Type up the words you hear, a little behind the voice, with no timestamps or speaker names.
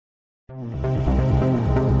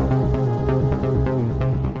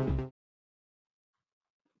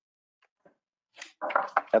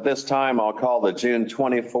At this time, I'll call the June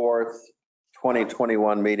 24th,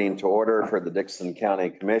 2021 meeting to order for the Dickson County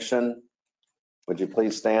Commission. Would you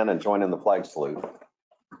please stand and join in the flag salute?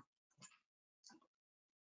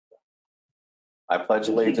 I pledge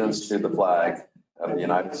allegiance to the flag of the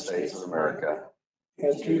United States of America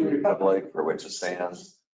and to the republic for which it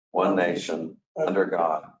stands, one nation, under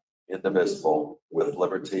God, indivisible, with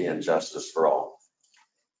liberty and justice for all.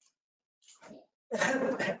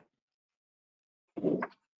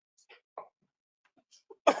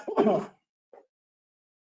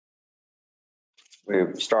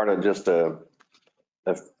 We've started just a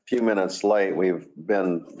few minutes late. We've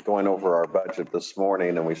been going over our budget this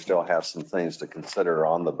morning, and we still have some things to consider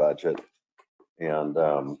on the budget. And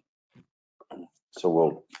so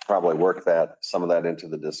we'll probably work some of that into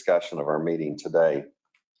the discussion of our meeting today.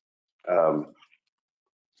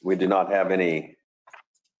 We do not have any,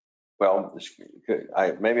 well,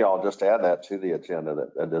 maybe I'll just add that to the agenda,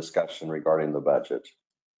 a discussion regarding the budget.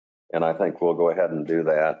 And I think we'll go ahead and do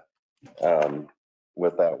that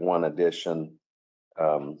with that one addition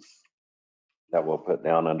that we'll put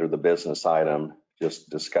down under the business item, just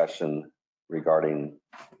discussion regarding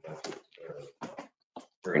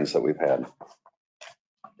hearings that we've had.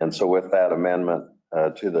 And so with that amendment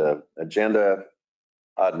to the agenda,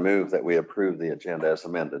 I'd move that we approve the agenda as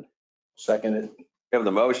amended. Seconded. We have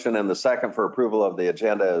the motion and the second for approval of the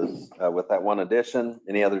agenda with that one addition.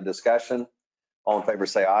 Any other discussion? All in favor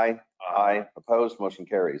say aye. Aye. Opposed? Motion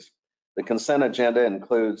carries. The consent agenda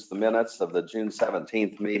includes the minutes of the June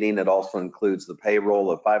 17th meeting. It also includes the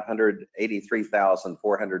payroll of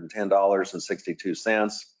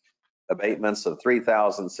 $583,410.62, abatements of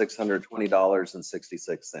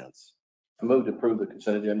 $3,620.66. I move to approve the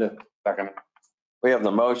consent agenda. Second. We have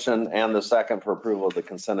the motion and the second for approval of the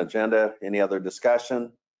consent agenda. Any other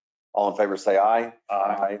discussion? All in favor say aye.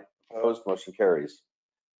 Aye. Opposed? Motion carries.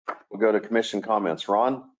 We'll go to commission comments.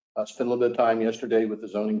 Ron? I spent a little bit of time yesterday with the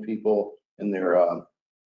zoning people in their,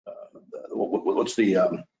 what's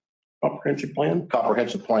the Comprehensive plan?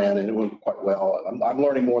 comprehensive plan, and it went quite well. I'm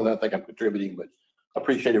learning more than I think I'm contributing, but I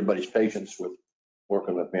appreciate everybody's patience with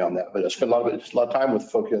working with me on that. But I spent a lot of time with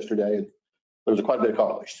folks yesterday, and there was quite a bit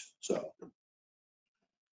accomplished. So.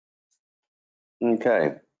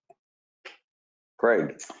 Okay.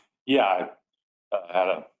 Craig? Yeah, I had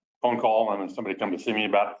a phone call and somebody come to see me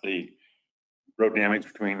about the road damage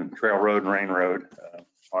between Trail Road and Rain Road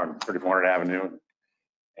on 3400 Avenue.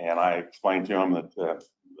 And I explained to them that as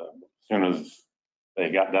soon as they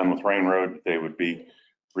got done with Rain Road, they would be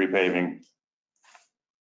repaving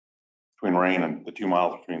between Rain and the 2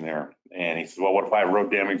 miles between there. And he said, well, what if I have road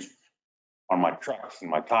damage on my trucks and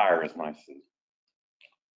my tires? And I said,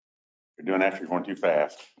 you're doing that, you're going too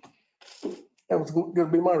fast. That was going to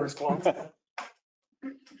be my response.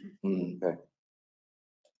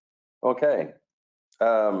 Okay.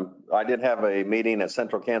 I did have a meeting at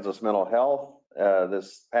Central Kansas Mental Health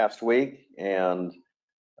this past week, and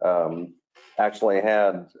actually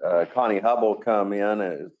had Connie Hubble come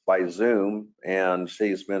in by Zoom, and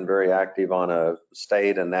she's been very active on a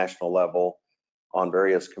state and national level on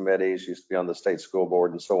various committees. She used to be on the state school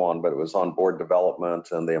board and so on, but it was on board development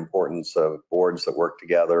and the importance of boards that work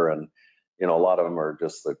together. And, you know, a lot of them are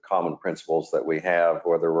just the common principles that we have,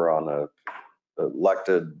 whether we're on a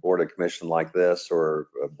elected board of commission like this or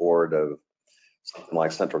a board of something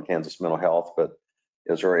like Central Kansas Mental Health, but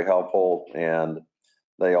it's very helpful. And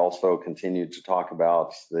they also continue to talk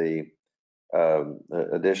about the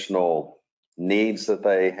additional needs that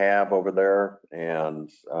they have over there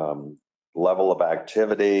and level of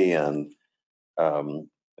activity, and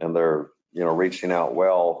they're, you know, reaching out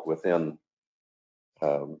well within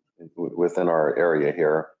our area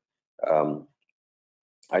here.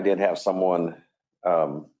 I did have someone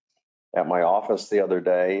at my office the other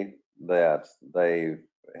day that they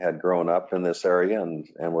had grown up in this area and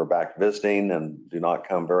were back visiting and do not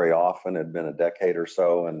come very often. It had been a decade or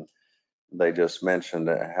so, and they just mentioned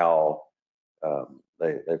how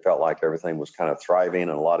they felt like everything was kind of thriving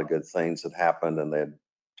and a lot of good things had happened, and they had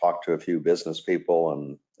talked to a few business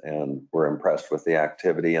people and were impressed with the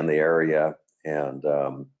activity in the area, and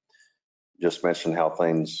just mentioned how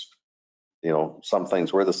things, you know, some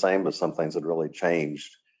things were the same, but some things had really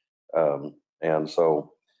changed. And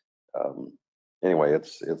so anyway,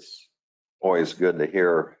 it's always good to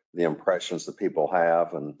hear the impressions that people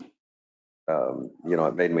have. And, you know,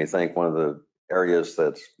 it made me think one of the areas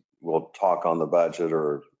that we'll talk on the budget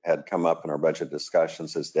or had come up in our budget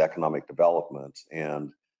discussions is the economic development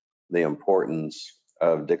and the importance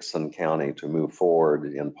of Dixon County to move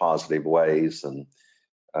forward in positive ways, and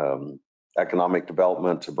economic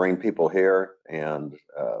development to bring people here and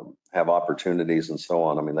have opportunities and so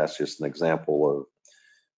on. I mean, that's just an example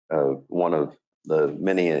of one of the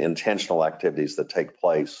many intentional activities that take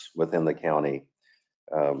place within the county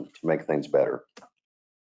to make things better.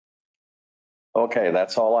 Okay,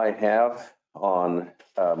 that's all I have on,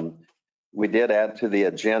 we did add to the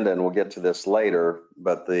agenda, and we'll get to this later,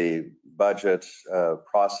 but the budget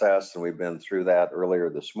process, and we've been through that earlier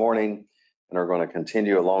this morning and are going to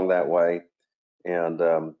continue along that way, and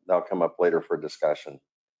that'll come up later for discussion.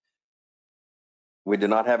 We do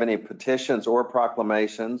not have any petitions or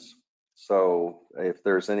proclamations, so if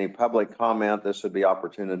there's any public comment, this would be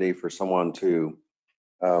opportunity for someone to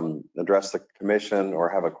address the commission or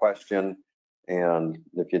have a question. And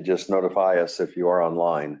if you just notify us if you are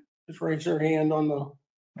online. Just raise your hand on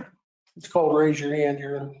the, it's called raise your hand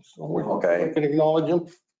here. So we Okay. can acknowledge them.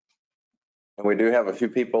 And we do have a few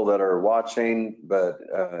people that are watching, but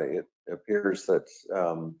it appears that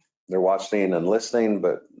they're watching and listening,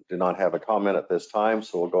 but do not have a comment at this time.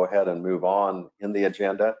 So we'll go ahead and move on in the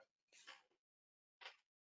agenda.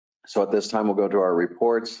 So at this time, we'll go to our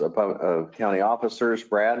reports of county officers.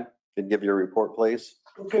 Brad, could you give your report, please?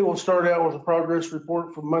 Okay, we'll start out with a progress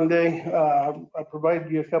report from Monday. I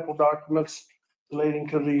provided you a couple documents relating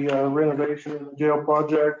to the renovation of the jail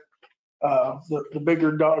project. The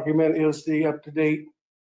bigger document is the up-to-date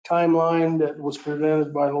timeline that was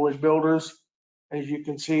presented by Lloyd Builders. As you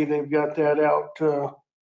can see, they've got that out to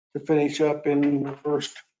finish up in the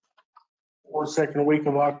first or second week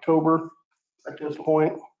of October at this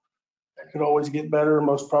point. That could always get better,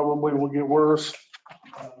 most probably will get worse.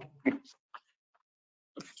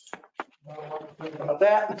 About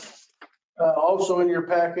that. Also in your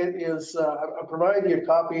packet is, I provided you a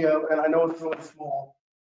copy of, and I know it's really small,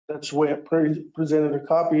 that's the way it presented, a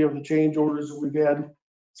copy of the change orders that we've had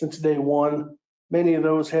since day one. Many of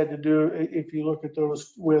those had to do, if you look at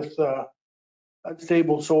those, with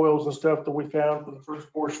unstable soils and stuff that we found for the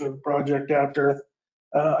first portion of the project out there.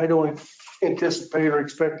 I don't anticipate or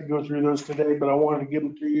expect to go through those today, but I wanted to give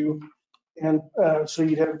them to you. And so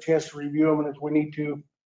you'd have a chance to review them, and if we need to,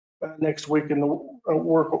 next week in the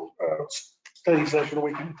work study session,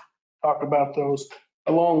 we can talk about those.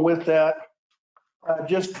 Along with that,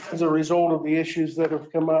 just as a result of the issues that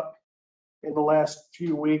have come up in the last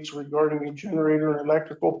few weeks regarding the generator and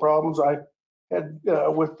electrical problems, I had,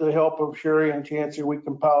 with the help of Sherry and Chancey, we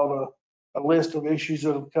compiled a list of issues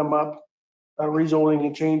that have come up resulting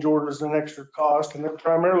in change orders and extra cost, and they're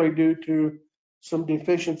primarily due to some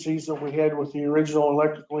deficiencies that we had with the original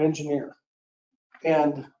electrical engineer.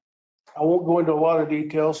 And I won't go into a lot of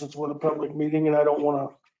details since we're in a public meeting and I don't want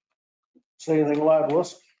to say anything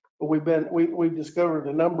libelous, but we've discovered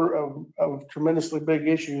a number of tremendously big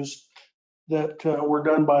issues that were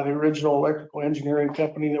done by the original electrical engineering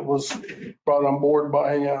company that was brought on board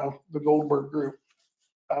by the Goldberg Group.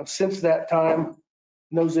 Since that time,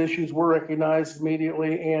 those issues were recognized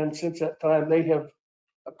immediately, and since that time, they have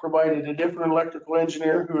provided a different electrical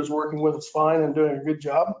engineer who is working with us fine and doing a good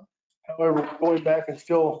job. However, we're going back and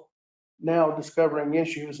still now discovering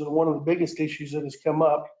issues, and one of the biggest issues that has come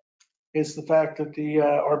up is the fact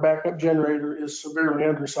that our backup generator is severely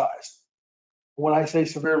undersized. When I say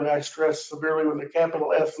severely, I stress severely with a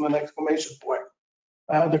capital S and an exclamation point.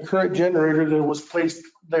 The current generator that was placed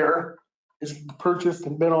there is purchased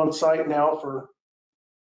and been on site now for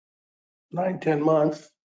 9-10 months,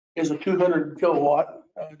 is a 200 kilowatt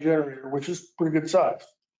generator, which is pretty good size.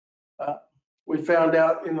 We found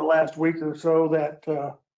out in the last week or so that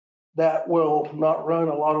that will not run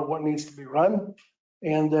a lot of what needs to be run,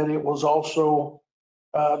 and that it was also,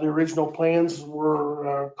 the original plans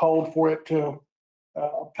were called for it to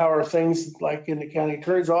power things like in the county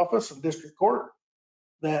attorney's office and district court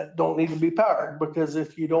that don't need to be powered, because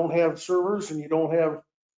if you don't have servers and you don't have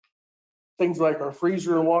things like our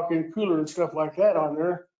freezer and walk-in cooler and stuff like that on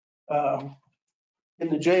there, in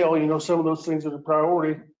the jail, you know, some of those things are a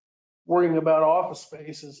priority. Worrying about office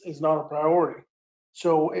space is not a priority.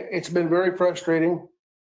 So it's been very frustrating.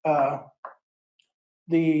 The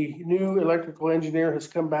new electrical engineer has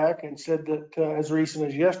come back and said that as recent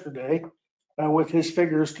as yesterday, with his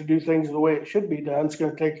figures to do things the way it should be done, it's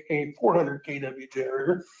going to take a 400 kW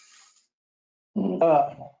generator.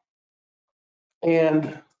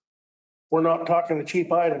 And we're not talking a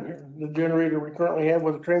cheap item here. The generator we currently have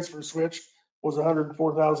with a transfer switch was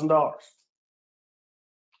 $104,000.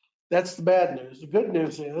 That's the bad news. The good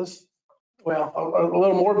news is, well, a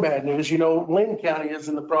little more bad news. You know, Linn County is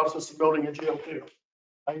in the process of building a jail too.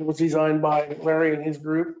 It was designed by Larry and his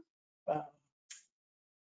group. Of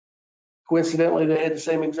Coincidentally, they had the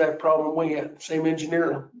same exact problem we had, same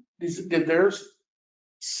engineer did theirs.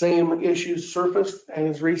 Same issues surfaced, and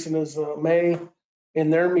as recent as May, in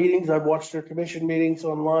their meetings, I've watched their commission meetings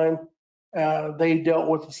online, they dealt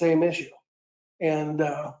with the same issue. And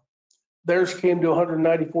theirs came to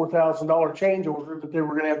 $194,000 change order that they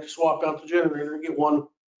were gonna have to swap out the generator and get one,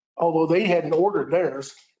 although they hadn't ordered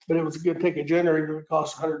theirs, but it was gonna take a generator that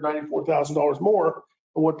cost $194,000 more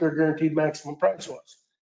than what their guaranteed maximum price was.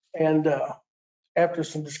 And after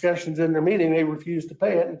some discussions in their meeting, they refused to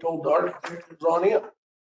pay it and told the architect it was on him.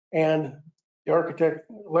 And the architect,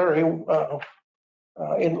 Larry, in the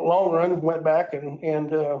long run, went back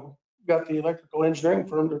and got the electrical engineering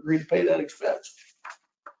firm to agree to pay that expense.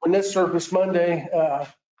 When this surfaced Monday,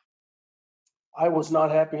 I was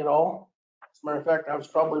not happy at all. As a matter of fact, I was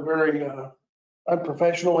probably very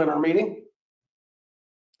unprofessional in our meeting.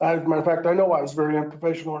 As a matter of fact, I know I was very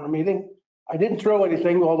unprofessional in our meeting. I didn't throw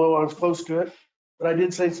anything, although I was close to it, but I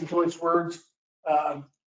did say some choice words.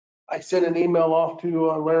 I sent an email off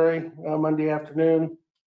to Larry Monday afternoon.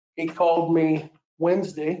 He called me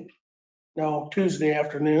Tuesday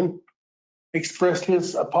afternoon, expressed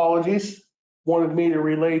his apologies, wanted me to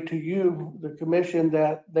relay to you, the commission,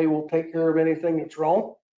 that they will take care of anything that's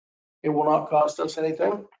wrong. It will not cost us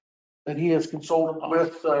anything. That he has consulted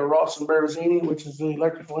with Ross and Barazini, which is the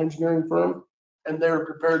electrical engineering firm, and they're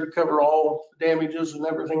prepared to cover all the damages and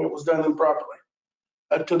everything that was done improperly,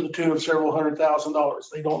 to the tune of several $100,000.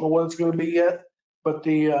 They don't know what it's going to be yet, but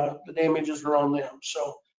the damages are on them.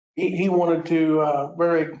 So he wanted to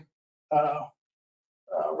very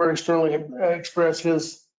sternly express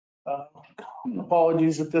his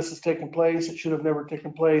apologies that this has taken place. It should have never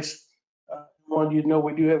taken place. Wanted you to know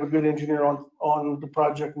we do have a good engineer on the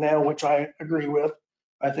project now, which I agree with.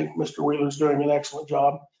 I think Mr. Wheeler's doing an excellent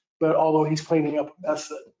job, but although he's cleaning up a mess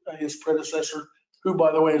that his predecessor, who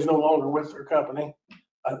by the way is no longer with their company,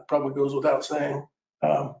 probably goes without saying,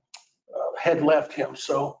 had left him.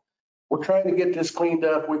 So we're trying to get this cleaned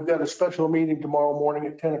up. We've got a special meeting tomorrow morning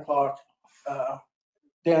at 10 o'clock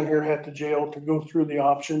down here at the jail to go through the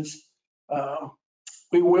options.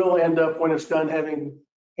 We will end up, when it's done, having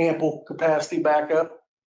ample capacity backup.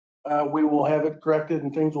 We will have it corrected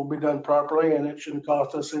and things will be done properly, and it shouldn't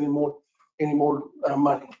cost us any more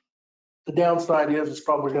money. The downside is it's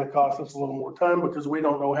probably going to cost us a little more time because we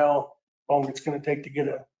don't know how long it's going to take to get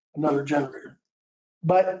another generator.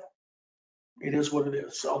 But it is what it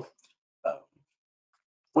is. So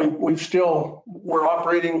we're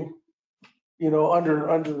operating,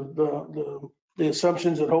 under the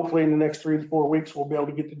assumptions that hopefully in the next 3 to 4 weeks, we'll be able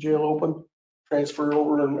to get the jail open, transfer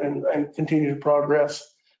over and continue to progress.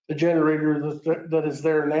 The generator that is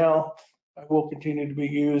there now will continue to be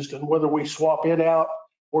used, and whether we swap it out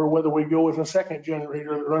or whether we go with a second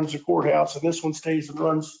generator that runs the courthouse and this one stays and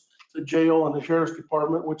runs the jail and the sheriff's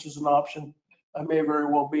department, which is an option, may very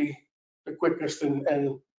well be the quickest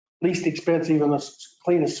and least expensive and the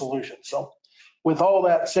cleanest solution. So with all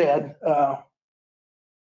that said, I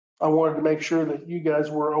wanted to make sure that you guys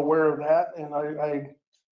were aware of that, and I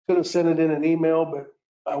could have sent it in an email, but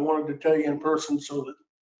I wanted to tell you in person so that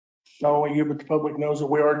not only you, but the public knows that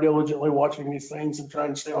we are diligently watching these things and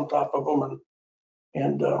trying to stay on top of them.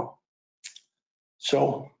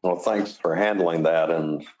 Well, thanks for handling that.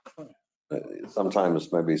 And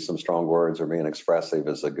sometimes maybe some strong words or being expressive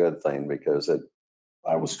is a good thing, because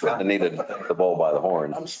I was kind of needed to take the bull by the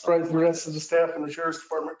horn. I'm surprised the rest of the staff in the sheriff's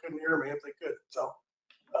department couldn't hear me if they could. So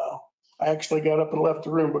I actually got up and left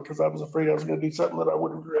the room because I was afraid I was going to do something that I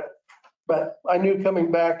would regret. But I knew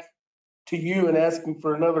coming back to you and asking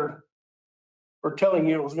for another, or telling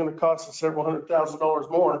you it was going to cost us several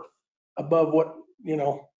 $100,000 more above what,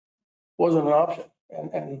 wasn't an option.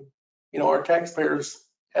 And our taxpayers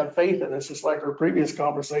have faith in us, just like our previous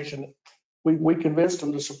conversation. We convinced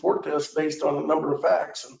them to support this based on a number of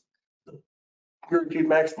facts, and the guaranteed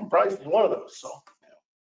maximum price is one of those. So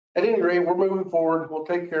at any rate, we're moving forward. We'll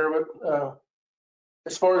take care of it.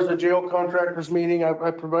 As far as the jail contractors meeting,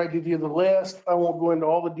 I provided you the list. I won't go into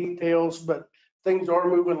all the details, but things are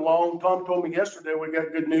moving along. Tom told me yesterday we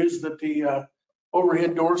got good news that the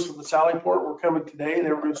overhead doors for the Sally Port were coming today. They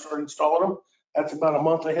were going to start installing them. That's about a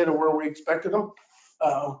month ahead of where we expected them.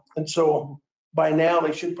 And so by now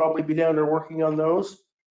they should probably be down there working on those.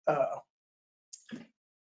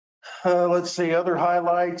 Let's see, other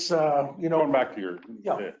highlights, Going back to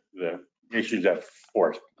the issues at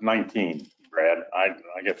Force 19, Brad,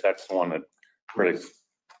 I guess that's the one that really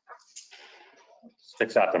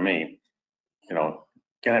sticks out to me. Gonna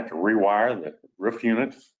have to rewire the roof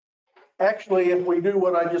units. Actually, if we do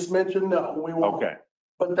what I just mentioned, no, we won't. Okay.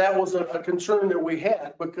 But that was a concern that we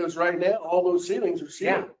had, because right now all those ceilings are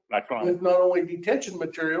sealed. That's what I'm, with not only detention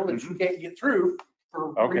material that you can't get through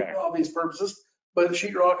for Okay. all these purposes, but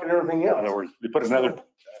sheet rock and everything in else. other words, you put another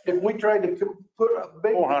If we tried to put a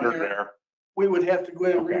big 400 one there, there. we would have to go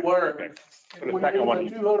in and Okay, rewire okay. it. If For the we second do one,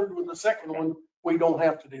 the 200 with the second one, we don't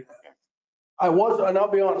have to do that. And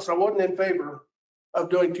I'll be honest, I wasn't in favor of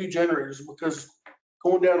doing 2 generators because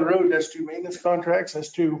going down the road, that's 2 maintenance contracts,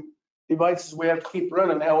 that's 2 devices we have to keep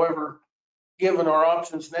running. However, given our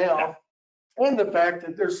options now and the fact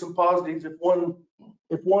that there's some positives, if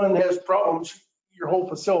one has problems, your whole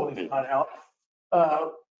facility's not out.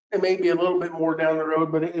 It may be a little bit more down the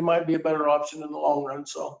road, but it might be a better option in the long run.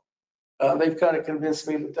 So they've kind of convinced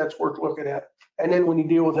me that that's worth looking at. And then when you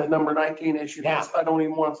deal with that number 19 issue, I don't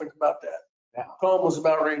even want to think about that. Yeah. Tom was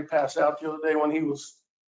about ready to pass out the other day when he was,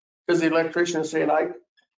 because the electrician was saying,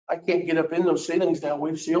 I can't get up in those ceilings now.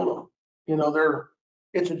 We've sealed them. You know,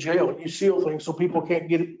 it's a jail. You seal things so people can't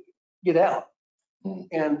get out.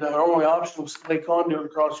 And our only option was to lay conduit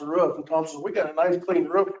across the roof. And Tom says, we got a nice clean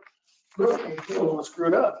roof. We don't want to screw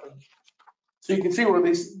it up. So you can see where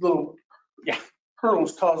these little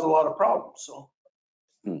hurdles cause a lot of problems.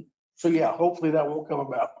 So yeah, hopefully that won't come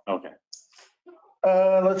about. Okay.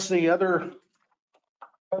 Let's see, other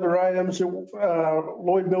items.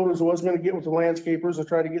 Lloyd Builders was going to get with the landscapers and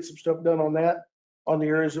try to get some stuff done on that, on the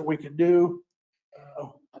areas that we could do.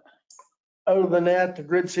 Other than that, the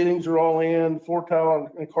grid ceilings are all in, floor tile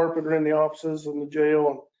and carpet are in the offices and the jail,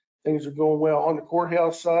 and things are going well. On the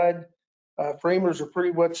courthouse side, framers are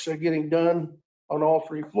pretty much getting done on all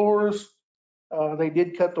 3 floors. They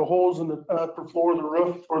did cut the holes in the upper floor of the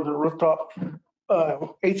roof for the rooftop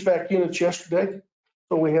HVAC units yesterday.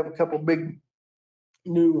 So we have a couple big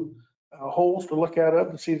new holes to look out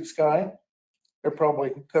of to see the sky. They're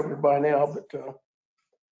probably covered by now, but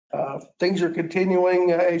things are continuing.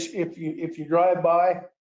 If you drive by,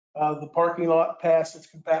 the parking lot passed its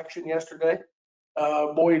compaction yesterday.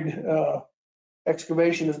 Boyd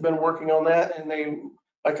Excavation has been working on that, and they,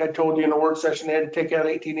 like I told you in the work session, they had to take out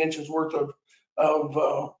 18 inches worth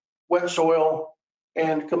of wet soil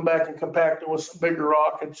and come back and compact it with some bigger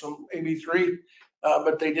rock and some AB3.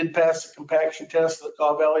 But they did pass the compaction test that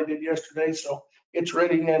Caw Valley did yesterday, so it's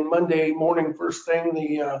ready. And Monday morning, first thing,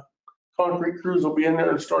 the concrete crews will be in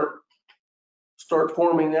there and start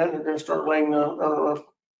forming that. They're going to start laying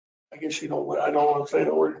I guess I don't want to say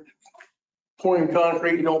the word. Pouring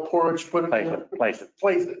concrete, you don't pour it, you put it. Place it.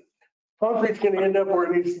 Place it. Concrete's going to end up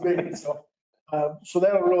where it needs to be. So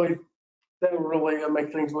that'll really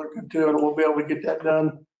make things look good too. And we'll be able to get that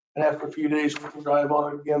done. And after a few days, we can drive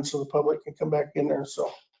on it again so the public can come back in there.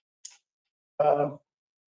 So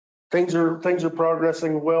things are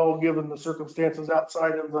progressing well, given the circumstances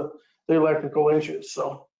outside of the electrical issues.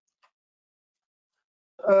 So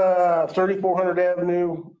 3400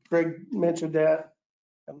 Avenue, Greg mentioned that.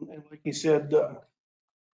 And like he said,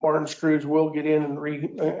 Martin's crews will get in and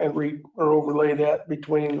overlay that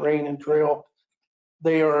between Rain and Trail.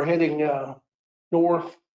 They are heading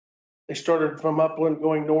north. They started from Upland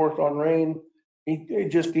going north on Rain. He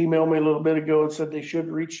just emailed me a little bit ago and said they should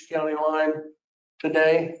reach the county line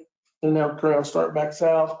today. And they'll try and start back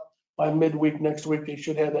south. By midweek next week, they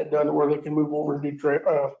should have that done to where they can move over to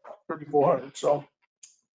 3400. So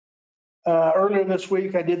earlier this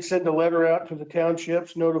week, I did send a letter out to the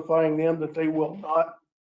townships notifying them that they will not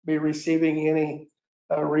be receiving any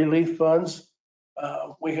relief funds.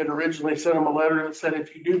 We had originally sent them a letter that said,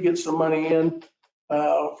 if you do get some money in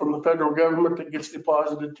from the federal government that gets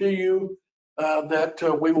deposited to you, that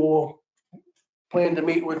we will plan to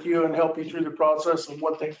meet with you and help you through the process of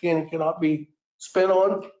what they can and cannot be spent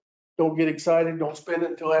on. Don't get excited. Don't spend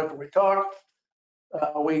it until after we talk.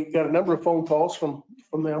 We got a number of phone calls from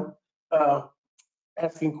them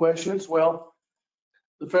asking questions. Well,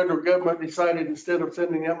 the federal government decided instead of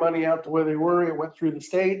sending that money out the way they were, it went through the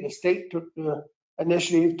state. The state took the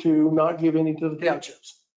initiative to not give any to the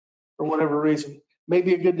townships for whatever reason.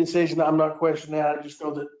 Maybe a good decision. I'm not questioning that. I just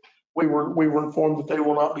know that we were informed that they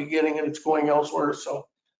will not be getting it. It's going elsewhere. So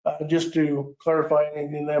just to clarify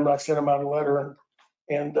anything to them, I sent them out a letter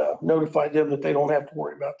and notified them that they don't have to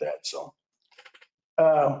worry about that. So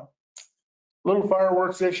little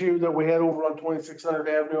fireworks issue that we had over on 2600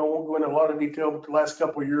 Avenue. I won't go into a lot of detail, but the last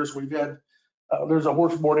couple of years we've had, there's a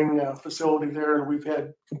horse boarding facility there, and we've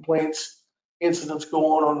had complaints, incidents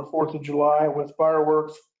go on the 4th of July with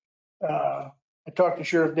fireworks. I talked to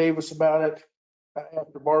Sheriff Davis about it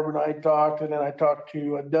after Barb and I talked, and then I talked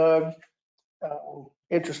to Doug.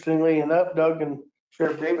 Interestingly enough, Doug and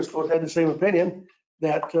Sheriff Davis both had the same opinion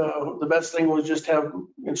that the best thing was just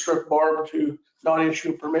instruct Barb to not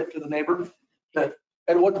issue a permit to the neighbor.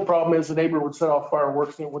 And what the problem is, the neighbor would set off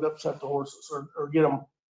fireworks and it would upset the horses or get them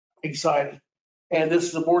excited. And this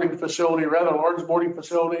is a boarding facility, rather large boarding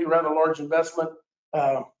facility, rather large investment.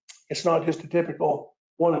 It's not just a typical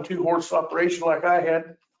 1 and 2 horse operation like I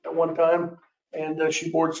had at one time. And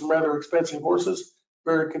she boards some rather expensive horses,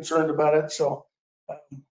 very concerned about it. So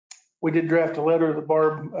we did draft a letter that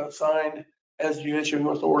Barb signed as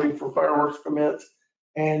judicial authority for fireworks permits.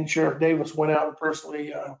 And Sheriff Davis went out and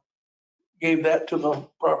personally gave that to the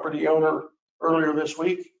property owner earlier this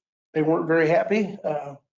week. They weren't very happy.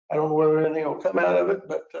 I don't know whether anything will come out of it,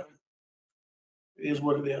 but it is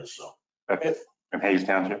what it is. So In Hayes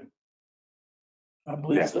Township? I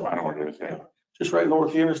believe Yeah, so. I know where it is, yeah. Just right north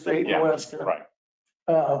of the interstate Yeah, and west there. Right.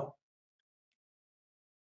 Our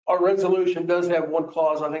resolution does have one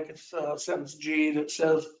clause, I think it's sentence G, that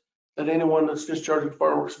says that anyone that's discharging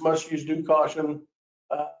fireworks must use due caution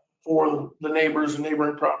for the neighbors and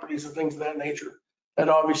neighboring properties and things of that nature. That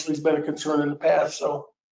obviously has been a concern in the past, so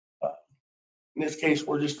in this case,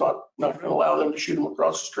 we're just not going to allow them to shoot them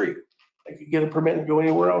across the street. They could get a permit and go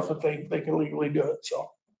anywhere else if they can legally do it,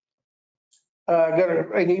 so. I got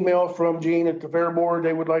an email from Gene at the Fair Board.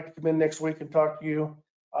 They would like to come in next week and talk to you.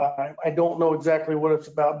 I don't know exactly what it's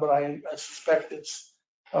about, but I suspect it's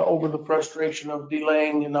over the frustration of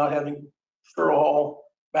delaying and not having Squirrel Hall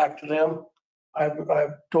back to them. I've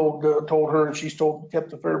told her, and she's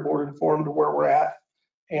kept the Fair Board informed of where we're at.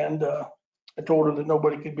 And I told her that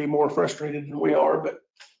nobody could be more frustrated than we are, but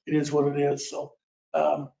it is what it is. So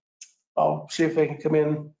I'll see if they can come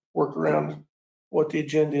in, work around what the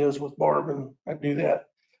agenda is with Barb and do that.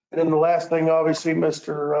 And then the last thing, obviously,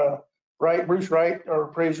 Mr. Wright, Bruce Wright, our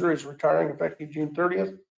appraiser, is retiring effective June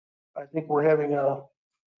 30th. I think we're having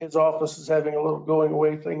his office is having a little going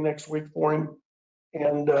away thing next week for him.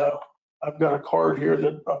 And I've got a card here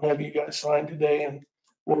that I'll have you guys sign today and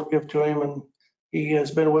we'll give to him. And he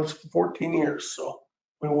has been with us for 14 years. So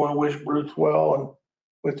we want to wish Bruce well and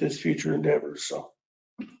with his future endeavors. So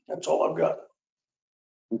that's all I've got.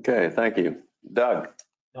 Okay, thank you. Doug?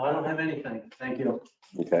 No, I don't have anything. Thank you.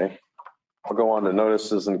 Okay. I'll go on to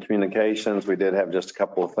notices and communications. We did have just a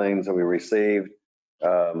couple of things that we received.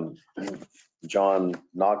 John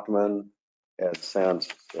Nachtman had sent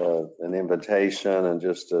an invitation, and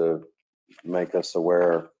just to make us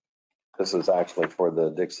aware, this is actually for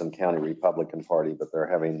the Dickson County Republican Party, but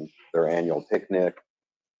they're having their annual picnic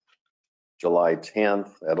July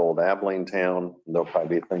 10th at Old Abilene Town. There'll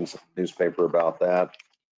probably be things in the newspaper about that.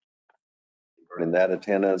 In that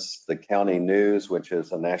attendance, the County News, which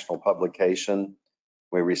is a national publication,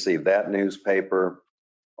 we received that newspaper.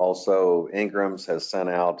 Also, Ingram's has sent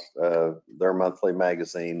out their monthly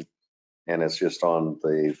magazine, and it's just on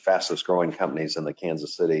the fastest growing companies in the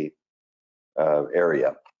Kansas City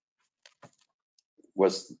area.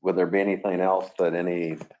 Would there be anything else that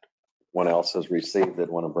anyone else has received that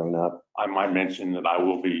want to bring up? I might mention that I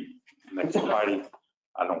will be next Friday.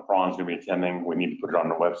 I don't know if Ron's going to be attending. We need to put it on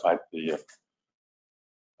the website, the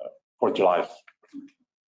 4th of July.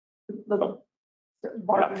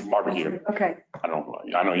 Barbecue. Okay. I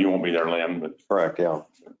know you won't be there, Lynn, but Correct, yeah.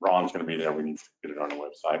 Ron's going to be there. We need to get it on the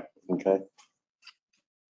website. Okay.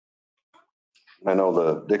 I know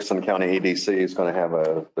the Dickson County EDC is going to have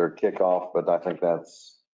their kickoff, but I think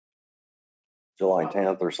that's July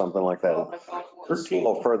 10th or something like that. A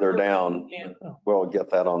little further down, we'll get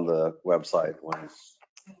that on the website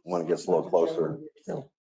when it gets a little closer.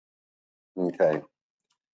 Okay.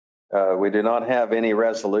 We do not have any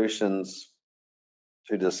resolutions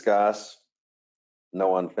to discuss.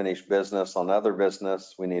 No unfinished business. On other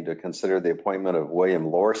business, we need to consider the appointment of William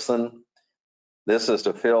Lorson. This is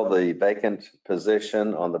to fill the vacant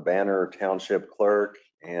position on the Banner Township Clerk.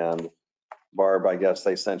 And Barb, I guess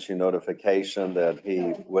they sent you notification that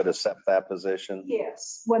he would accept that position?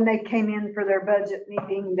 Yes, when they came in for their budget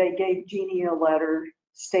meeting, they gave Jeannie a letter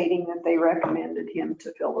stating that they recommended him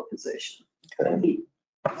to fill the position. Okay. And he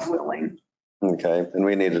was willing. Okay, and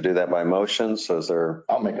we need to do that by motion. So is there?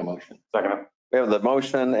 I'll make a motion. Second. We have the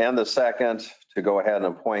motion and the second to go ahead and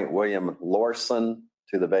appoint William Lorson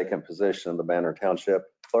to the vacant position of the Banner Township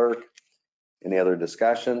Clerk. Any other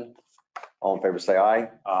discussion? All in favor say aye.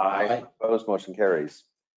 Aye. Opposed, motion carries.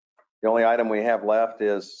 The only item we have left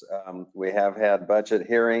is we have had budget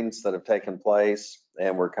hearings that have taken place,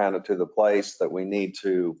 and we're kind of to the place that we need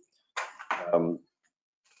to kind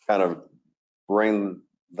of bring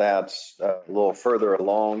that a little further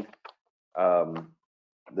along.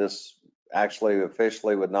 This actually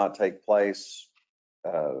officially would not take place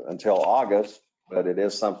until August, but it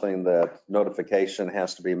is something that notification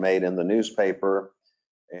has to be made in the newspaper,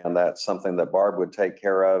 and that's something that Barb would take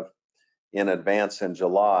care of in advance in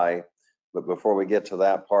July. But before we get to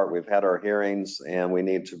that part, we've had our hearings, and we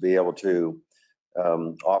need to be able to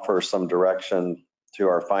offer some direction to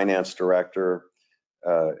our finance director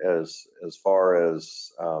as far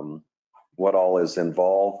as what all is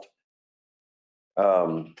involved.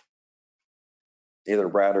 Either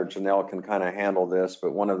Brad or Janelle can kind of handle this,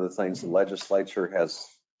 but one of the things the legislature has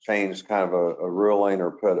changed kind of a ruling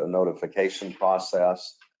or put a notification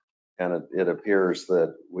process. And it appears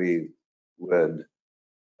that we would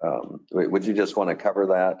you just want to cover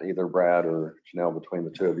that, either Brad or Janelle, between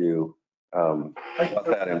the two of you? What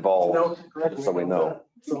that involves, so we know.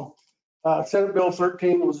 So Senate Bill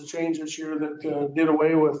 13 was a change this year that did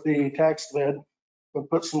away with the tax lid, but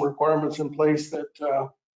put some requirements in place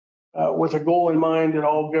that with a goal in mind that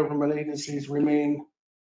all government agencies remain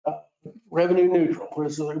revenue neutral.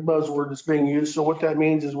 This is a buzzword that's being used. So what that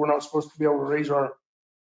means is we're not supposed to be able to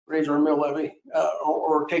raise our mill levy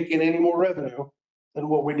or take in any more revenue than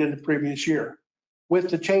what we did the previous year. With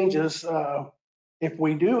the changes, if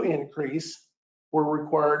we do increase, we're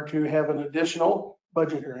required to have an additional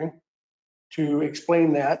budget hearing to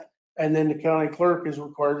explain that. And then the county clerk is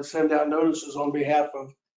required to send out notices on behalf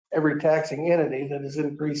of every taxing entity that is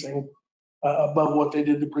increasing above what they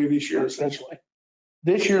did the previous year, essentially.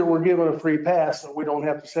 This year, we're given a free pass, so we don't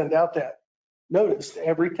have to send out that notice to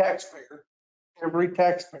every taxpayer,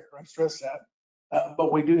 I stress that.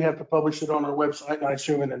 But we do have to publish it on our website, and I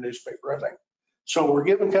assume in the newspaper, I think. So we're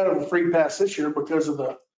given kind of a free pass this year because of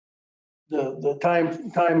the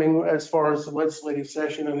timing as far as the legislative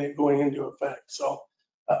session and it going into effect. So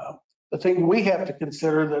the thing we have to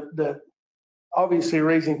consider that obviously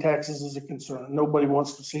raising taxes is a concern. Nobody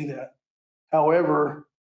wants to see that. However,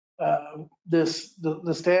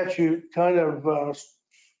 the statute kind of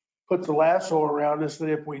puts a lasso around us that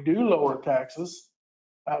if we do lower taxes,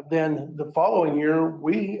 then the following year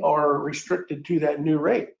we are restricted to that new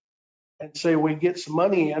rate. And say we get some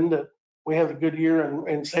money in that we have a good year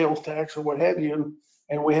in sales tax or what have you,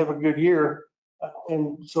 and we have a good year.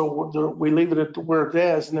 And so we leave it at where it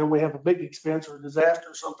is, and then we have a big expense or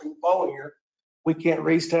disaster or something the following year. We can't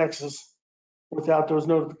raise taxes without those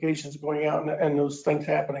notifications going out and those things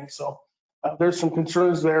happening. So there's some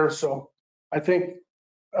concerns there. So I think,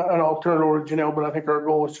 and I'll turn it over to Janelle, but I think our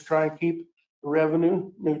goal is to try and keep the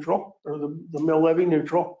revenue neutral or the mill levy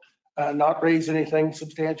neutral, not raise anything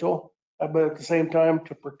substantial, but at the same time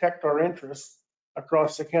to protect our interests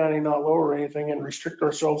across the county, not lower anything and restrict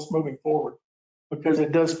ourselves moving forward, because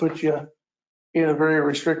it does put you in a very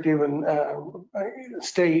restrictive and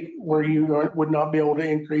state where you would not be able to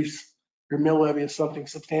increase your mill levy if something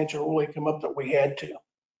substantial really come up that we had to.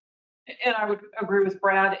 And I would agree with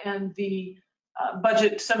Brad, and the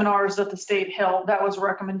budget seminars that the state held, that was a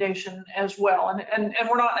recommendation as well. And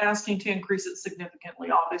we're not asking to increase it significantly,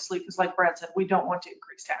 obviously, because like Brad said, we don't want to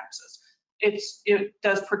increase taxes. It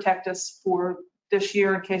does protect us for this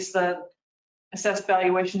year in case the assessed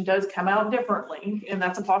valuation does come out differently, and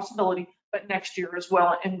that's a possibility, but next year as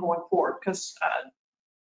well and going forward, because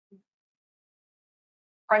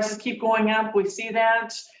prices keep going up. We see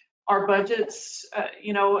that. Our budgets,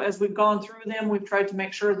 as we've gone through them, we've tried to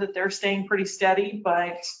make sure that they're staying pretty steady,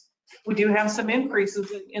 but we do have some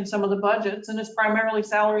increases in some of the budgets, and it's primarily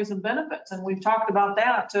salaries and benefits. And we've talked about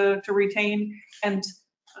that to retain and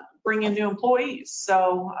bring in new employees.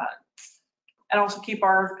 So, and also keep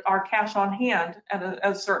our cash on hand at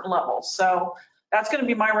a certain level. So that's going to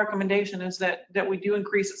be my recommendation, is that we do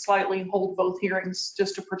increase it slightly and hold both hearings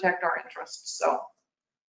just to protect our interests. So.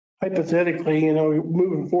 Hypothetically,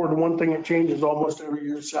 moving forward, the one thing that changes almost every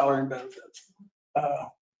year is salary and benefits.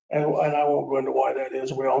 And I won't go into why that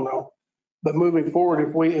is, we all know. But moving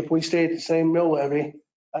forward, if we stay at the same mill levy,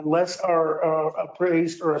 unless our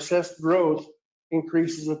appraised or assessed growth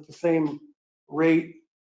increases at the same rate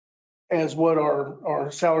as what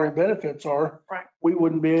our salary and benefits are, right, we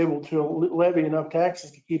wouldn't be able to levy enough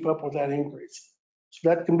taxes to keep up with that increase. So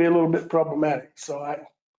that can be a little bit problematic. So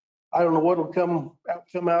I don't know what will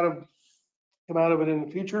come out of it in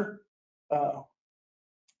the future.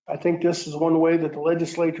 I think this is one way that the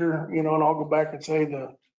legislature, and I'll go back and say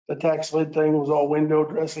the tax lid thing was all window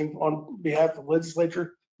dressing on behalf of the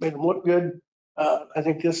legislature, made them look good. I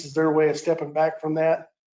think this is their way of stepping back from that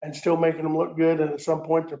and still making them look good. And at some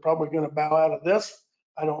point, they're probably going to bow out of this.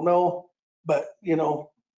 I don't know, but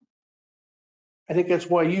I think that's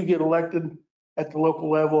why you get elected at the local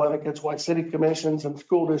level. I think that's why city commissions and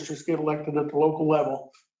school districts get elected at the local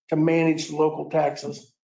level to manage the local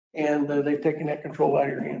taxes. And they've taken that control out of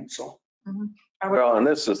your hands. So. Well, and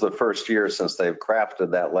this is the first year since they've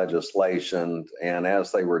crafted that legislation. And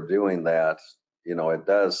as they were doing that, it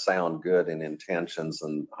does sound good in intentions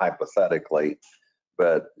and hypothetically,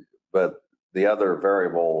 but the other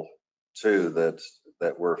variable too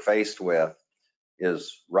that we're faced with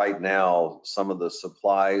is right now, some of the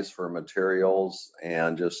supplies for materials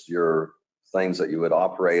and just your things that you would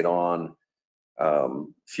operate on,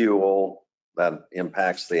 fuel that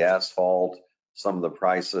impacts the asphalt, some of the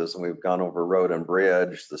prices, and we've gone over road and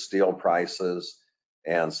bridge, the steel prices,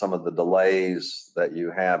 and some of the delays that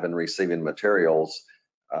you have in receiving materials.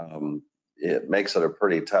 It makes it a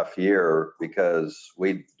pretty tough year because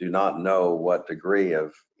we do not know what degree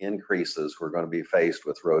of increases we're going to be faced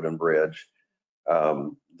with road and bridge.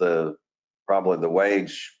 Probably the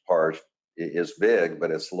wage part is big, but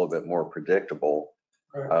it's a little bit more predictable.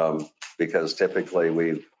 Because typically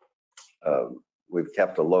we've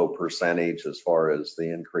kept a low percentage as far as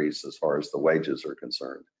the increase, as far as the wages are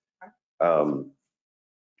concerned.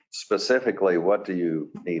 Specifically, what do you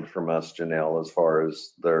need from us, Janelle, as far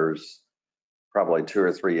as there's probably 2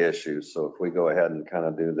 or 3 issues. So if we go ahead and kind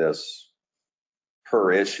of do this per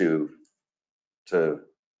issue to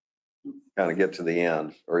kind of get to the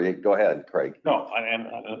end, or you go ahead, Craig. No,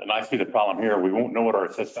 and I see the problem here. We won't know what our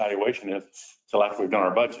assessed valuation is till after we've done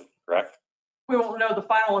our budget, correct? We won't know the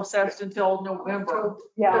final assessed until November.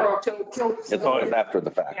 Yeah. Or October. It's always after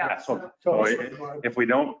the fact. Yeah. So if we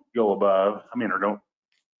don't go above, or don't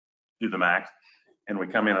do the max, and we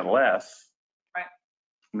come in at less. Right.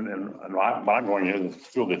 And what I'm going in is the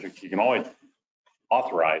school district, you can always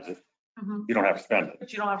authorize it. Mhm. You don't have to spend it.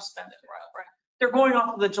 But you don't have to spend it, right? They're going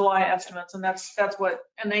off of the July estimates, and that's what,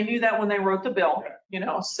 and they knew that when they wrote the bill,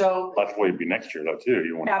 so That's the way it'd be next year though, too.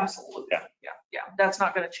 You want. absolutely. Yeah. Yeah, that's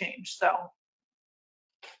not going to change, so.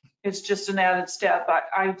 It's just an added step.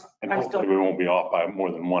 And I hopefully still, we won't be off by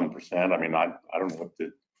more than 1%. I mean, I don't know what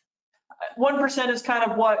the, 1% is kind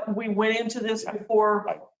of what we went into this before,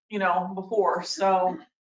 Right. before, so,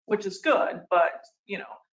 which is good, but,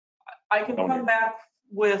 I can come back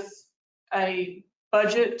with a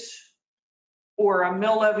budget or a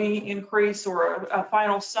mill levy increase or a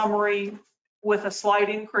final summary with a slight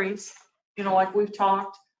increase, like we've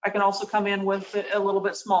talked. I can also come in with it a little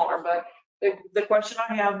bit smaller, but the question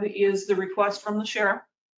I have is the request from the sheriff,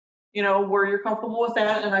 where you're comfortable with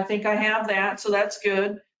that, and I think I have that, so that's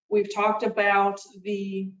good. We've talked about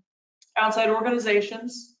the outside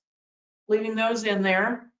organizations, leaving those in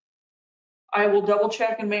there. I will double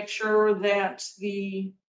check and make sure that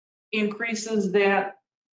the increases that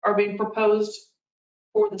are being proposed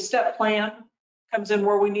for the step plan comes in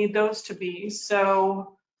where we need those to be.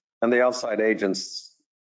 So, And the outside agencies,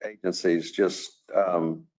 just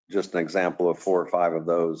an example of 4 or 5 of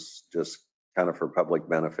those, just kind of for public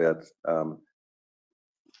benefit.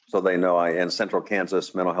 So they know and Central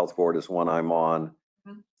Kansas Mental Health Board is one I'm on.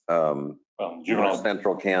 juvenile,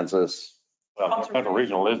 Central Kansas Central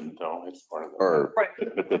Regional isn't though. It's part of the. or right,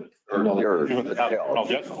 But the juvenile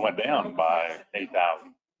justice went down by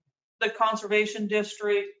 8,000. the Conservation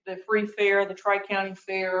District, the Free Fair, the Tri-County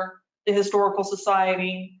Fair, the Historical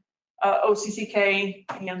Society, OCCK,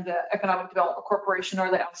 and the Economic Development Corporation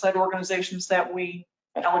are the outside organizations that we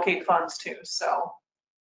allocate funds to, so.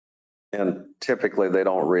 and typically they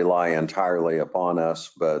don't rely entirely upon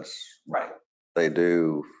us, but Right. they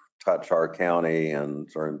do touch our county and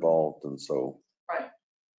are involved, and so. Right.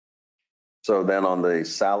 So then on the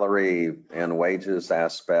salary and wages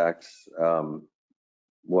aspect,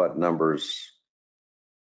 what numbers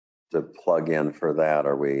to plug in for that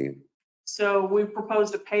are we? So we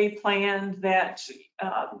proposed a pay plan that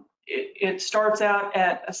it starts out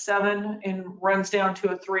at a 7 and runs down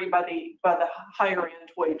to a 3 by the higher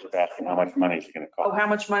end wages. Just asking how much money is it going to Oh, cost? how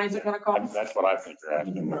much money is it going to cost? That's what I think you're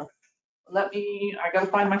asking. I got to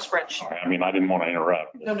find my spreadsheet. Sorry, I mean, I didn't want to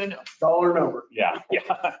interrupt. No. Dollar number, Yeah.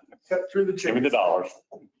 cut through the Give me the chase. dollars.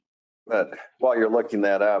 But while you're looking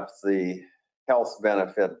that up, the health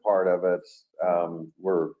benefit part of it,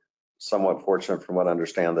 we're somewhat fortunate from what I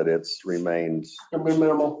understand that it's remained It'll be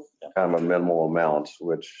minimal. kind of a minimal amount,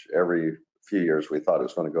 which every few years we thought it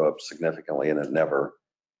was going to go up significantly and it never.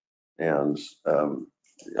 And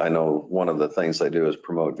I know one of the things they do is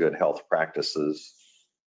promote good health practices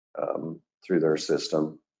through their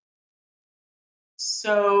system.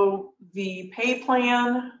 So the pay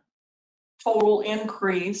plan total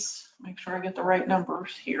increase, make sure I get the right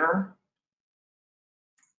numbers here,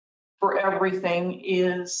 for everything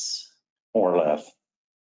is More or less.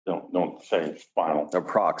 Don't say it's final.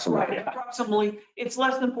 Approximately. approximately, it's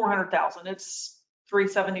less than 400,000. It's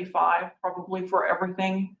 375 probably for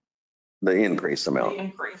everything. The increase The amount.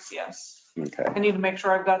 increase, yes. Okay. I need to make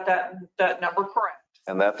sure I've got that number correct.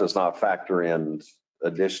 And that does not factor in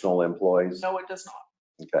additional employees? No, it does not.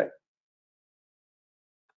 Okay.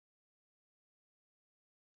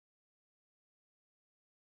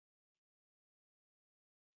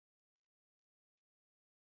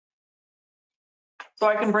 So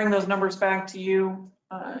I can bring those numbers back to you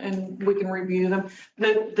and we can review them.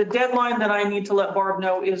 The deadline that I need to let Barb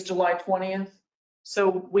know is July 20th. So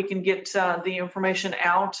we can get the information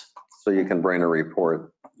out. So you can bring a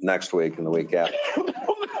report next week and the week after,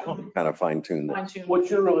 kind of fine tune that. fine-tune. What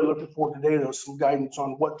you're really looking for today, though, is some guidance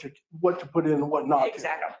on what to put in and what not to.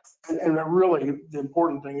 Exactly. And really, the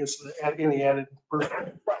important thing is to add any added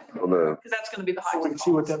person, Well, the Because that's going to be the so we can highest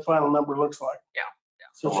see what cost. that final number looks like. Yeah,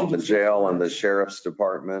 So on the jail and the sheriff's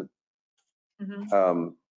department,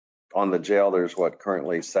 Mhm. on the jail, there's what,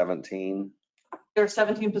 currently 17? There's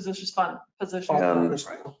 17 positions. And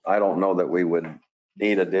I don't know that we would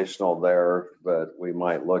need additional there, but we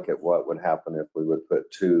might look at what would happen if we would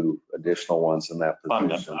put 2 additional ones in that Fund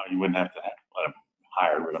them. position. You wouldn't have to let them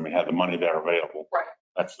hire, but I mean, have the money there available. Right.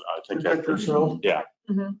 That's, I think Protect that's, yourself. yeah.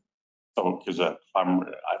 Mhm. So, because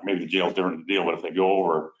maybe the jail's different deal, but if they go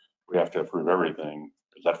over, we have to approve everything.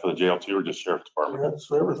 Is that for the jail too, or just sheriff's department?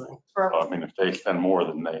 That's everything. So, I mean, if they spend more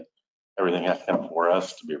than everything has to come for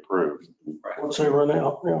us to be approved. Let's say run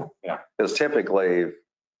out, yeah. Because typically,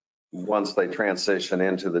 once they transition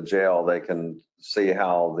into the jail, they can see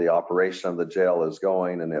how the operation of the jail is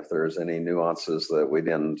going and if there's any nuances that we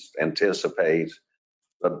didn't anticipate.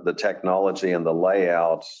 The technology and the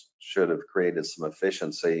layouts should have created some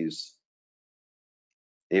efficiencies,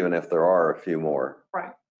 even if there are a few more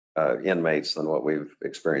Right. Inmates than what we've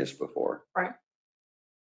experienced before.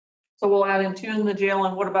 So we'll add in 2 in the jail,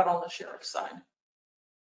 and what about on the sheriff's side?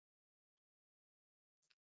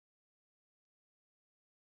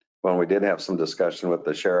 Well, we did have some discussion with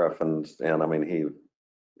the sheriff and I mean, he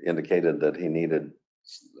indicated that he needed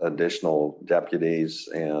additional deputies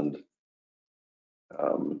and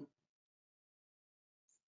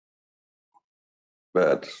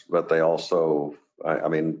but they also, I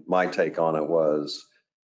mean, my take on it was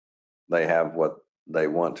they have what they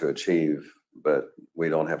want to achieve, but we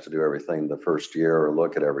don't have to do everything the first year or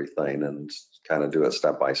look at everything and kind of do it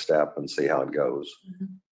step by step and see how it goes. Mhm.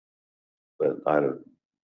 But I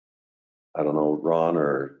don't know, Ron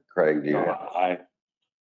or Craig, do you have? I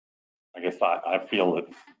guess I feel that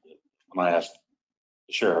when I asked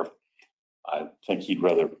the sheriff, I think he'd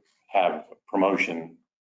rather have promotion,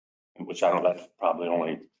 which I don't, that's probably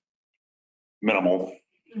only minimal,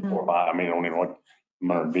 Mhm. 4 or 5. I mean, I don't even know what the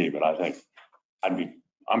number would be, but I think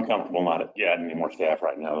I'm comfortable not adding any more staff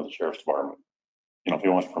right now to the sheriff's department. You know, if he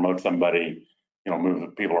wants to promote somebody, you know, move the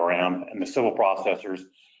people around and the civil processors,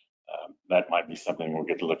 that might be something we'll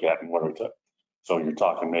get to look at and what it's. So you're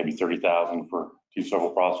talking maybe 30,000 for 2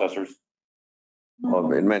 civil processors?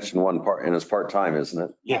 Well, it mentioned one part, and it's part-time, isn't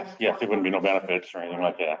it? Yes, there wouldn't be no benefits or anything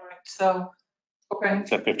like that. Right. So, okay.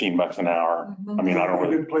 It's at $15 an hour. Mhm. I mean, I don't A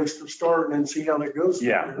really, good place to start and then see how that goes.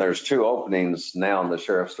 Yeah. There's 2 openings now in the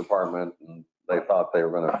sheriff's department, and they thought they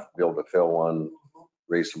were going to be able to fill one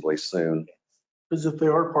reasonably soon. Because if they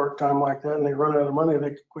are part-time like that and they run out of money,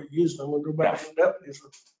 they could quit using them and go back to deputies.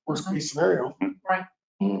 Worst case scenario. Right.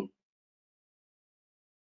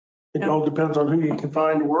 It all depends on who you can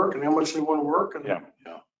find to work and how much they want to work and yeah.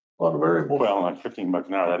 a lot of variables. Well, like $15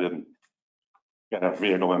 an hour, that didn't get a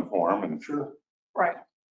vehicle in for them and Sure. Right.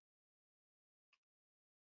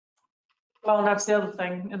 Well, and that's the other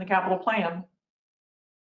thing in the capital plan.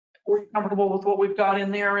 Were you comfortable with what we've got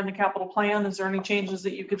in there in the capital plan? Is there any changes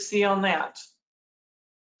that you could see on that?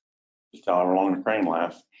 just tell them how long the crane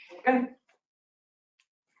lasts. Okay.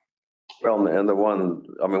 Well, and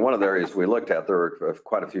one of the areas we looked at, there were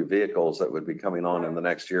quite a few vehicles that would be coming on in the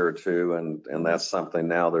next year or 2. And that's something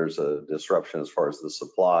now there's a disruption as far as the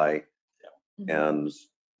supply. And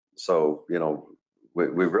so, you know, we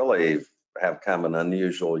really have kind of an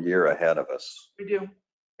unusual year ahead of us. We do.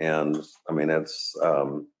 And I mean, it's,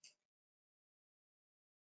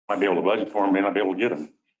 Might be able to budget for them, may not be able to get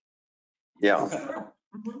them. yeah.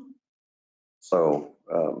 Mhm. So,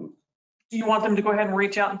 Do you want them to go ahead and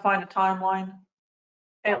reach out and find a timeline?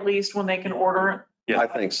 At least when they can order it? I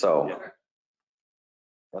think so.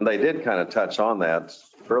 And they did kind of touch on that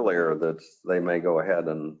earlier, that they may go ahead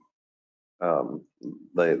and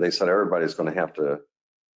they said everybody's going to have to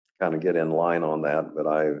kind of get in line on that. But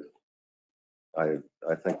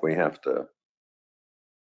I think we have to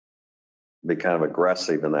be kind of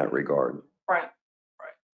aggressive in that regard. Right.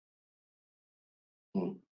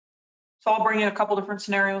 So I'll bring you a couple different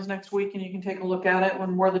scenarios next week and you can take a look at it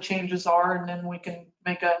when where the changes are, and then we can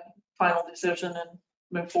make a final decision and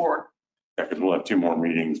move forward. Yeah, because we'll have 2 more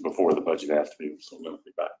meetings before the budget has to be, so we'll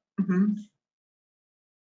be back. Mhm.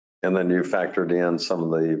 And then you factored in some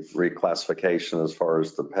of the reclassification as far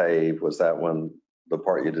as the pay. Was that one, the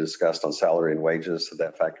part you discussed on salary and wages, had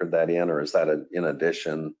that factored that in, or is that in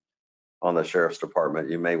addition on the sheriff's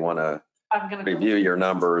department? You may want to I'm going to. review your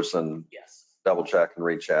numbers and Yes. double check and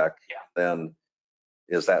recheck. Yeah. Then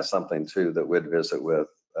is that something too that we'd visit with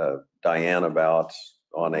Diane about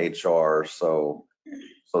on HR? So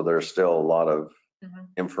there's still a lot of Mhm.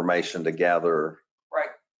 information to gather. Right.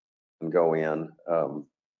 And go in.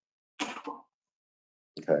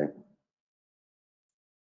 Okay.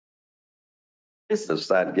 Does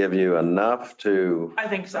that give you enough to I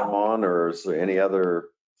think go so. on, or is there any other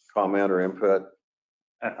comment or input?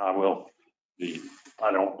 And I will,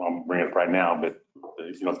 I'll bring it up right now, but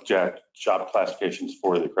job classifications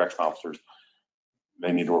for the correction officers,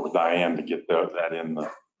 they need to work with Diane to get that in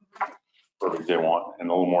the verbiage they want and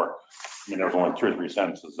a little more. I mean, there was only 2 or 3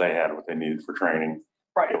 sentences they had what they needed for training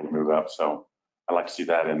Right. to move up. So I'd like to see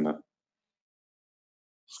that in the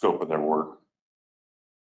scope of their work.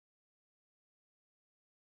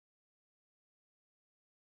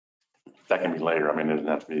 That can be later. I mean, it doesn't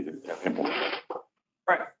have to be implemented.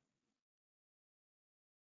 Right.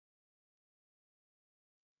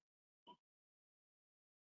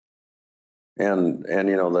 And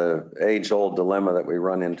the age old dilemma that we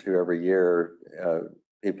run into every year,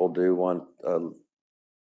 people do want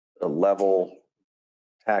a level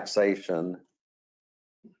taxation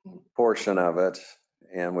portion of it.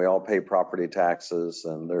 And we all pay property taxes,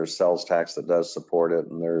 and there's sales tax that does support it.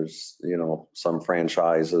 And there's, some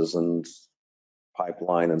franchises and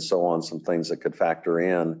pipeline and so on, some things that could factor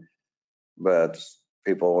in. But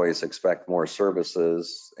people always expect more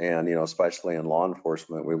services, and, especially in law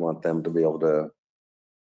enforcement, we want them to be able to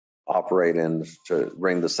operate and to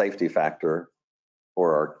bring the safety factor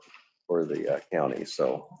for the county.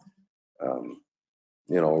 So,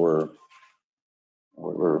 we're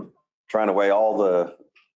trying to weigh all the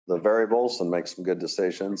variables and make some good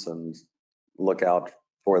decisions and look out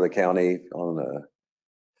for the county on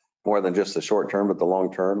more than just the short term, but the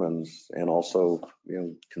long term, and also,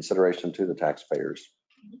 consideration to the taxpayers.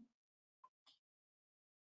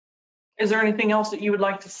 Is there anything else that you would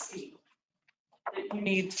like to see that you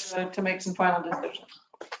need to make some final decisions?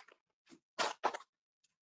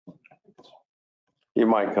 You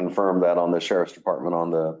might confirm that on the sheriff's department,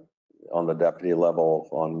 on the deputy level,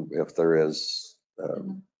 on if there is,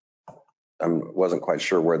 I wasn't quite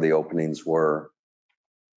sure where the openings were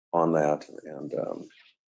on that. And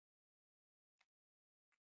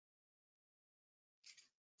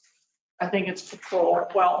I think it's patrol,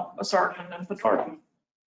 well, a sergeant and patrol. Sergeant.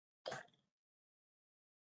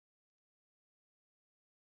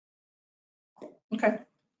 Okay.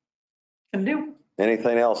 Can do.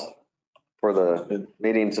 anything else for the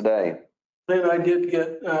meeting today? Then I did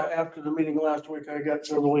get, after the meeting last week, I got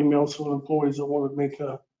several emails from employees that wanted me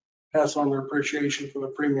to pass on their appreciation for the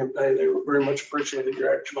premium pay. They were very much appreciated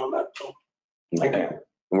your action on that. So thank you.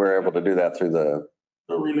 We're able to do that through the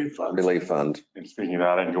The relief fund. relief fund. And speaking of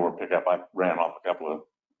that, I didn't go and pick up, I ran off a couple of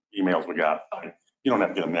emails we got. You don't have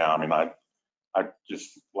to get them now. I mean, I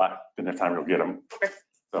just didn't have time to go get them.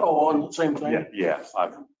 So, Oh, on the same yeah, thing? yes, I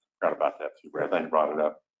forgot about that too, Brad. Thank you brought it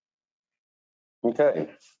up. Okay.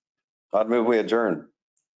 I'd move we adjourn.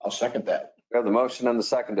 I'll second that. We have the motion and the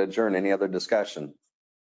second to adjourn. Any other discussion?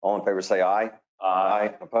 All in favor, say aye.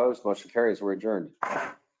 Aye. Opposed? Motion carries. We're adjourned.